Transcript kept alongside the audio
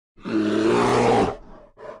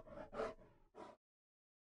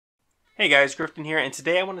Hey guys, Grifton here, and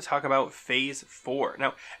today I want to talk about Phase 4.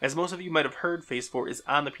 Now, as most of you might have heard, Phase 4 is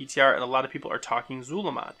on the PTR, and a lot of people are talking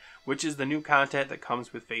zul'aman, which is the new content that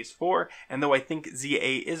comes with Phase 4, and though I think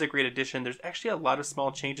ZA is a great addition, there's actually a lot of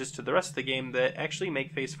small changes to the rest of the game that actually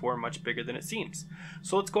make Phase 4 much bigger than it seems.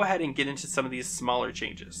 So let's go ahead and get into some of these smaller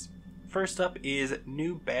changes. First up is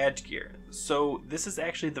new badge gear. So this is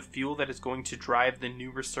actually the fuel that is going to drive the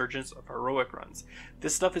new resurgence of heroic runs.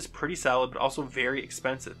 This stuff is pretty solid but also very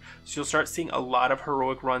expensive. So you'll start seeing a lot of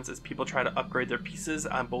heroic runs as people try to upgrade their pieces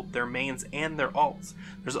on both their mains and their alts.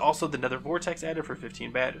 There's also the nether vortex added for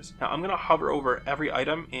 15 badges. Now I'm going to hover over every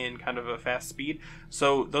item in kind of a fast speed.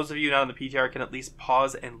 So those of you not on the PTR can at least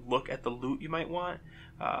pause and look at the loot you might want.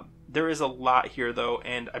 There is a lot here though,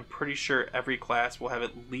 and I'm pretty sure every class will have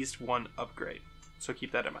at least one upgrade, so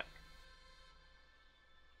keep that in mind.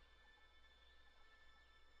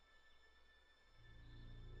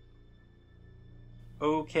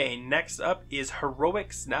 Okay, next up is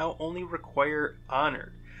heroics now only require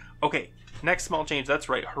honored. Okay, next small change, that's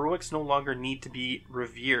right, heroics no longer need to be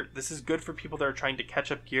revered. This is good for people that are trying to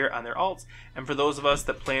catch up gear on their alts, and for those of us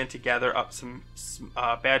that plan to gather up some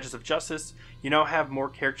badges of justice, you now have more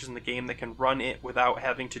characters in the game that can run it without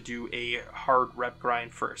having to do a hard rep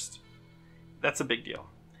grind first. That's a big deal.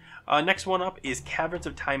 Next one up is Caverns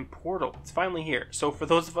of Time Portal. It's finally here. So for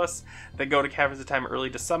those of us that go to Caverns of Time early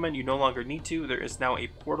to summon, you no longer need to. There is now a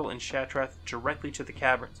portal in Shattrath directly to the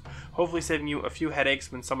caverns, hopefully saving you a few headaches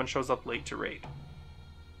when someone shows up late to raid.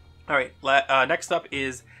 Alright, next up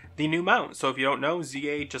is the new mount. So if you don't know,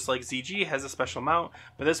 ZA, just like ZG, has a special mount,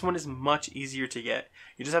 but this one is much easier to get.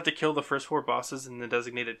 You just have to kill the first 4 bosses in the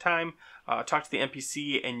designated time, talk to the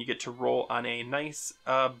NPC, and you get to roll on a nice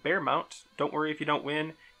bear mount. Don't worry if you don't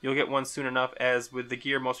win. You'll get one soon enough, as with the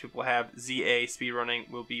gear most people have, ZA speedrunning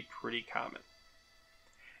will be pretty common.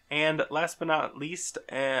 And last but not least,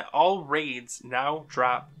 all raids now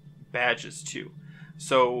drop badges too.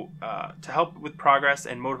 So to help with progress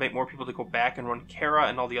and motivate more people to go back and run Kara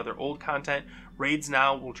and all the other old content, raids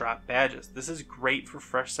now will drop badges. This is great for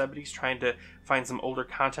fresh subbies trying to find some older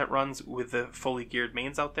content runs with the fully geared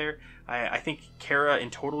mains out there. I think Kara in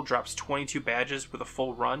total drops 22 badges with a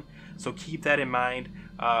full run, so keep that in mind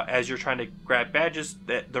as you're trying to grab badges.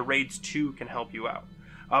 That the raids too can help you out.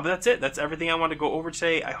 But that's it. That's everything I wanted to go over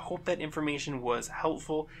today. I hope that information was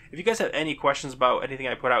helpful. If you guys have any questions about anything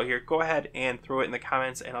I put out here, go ahead and throw it in the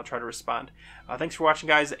comments and I'll try to respond. Thanks for watching,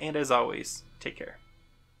 guys, and as always, take care.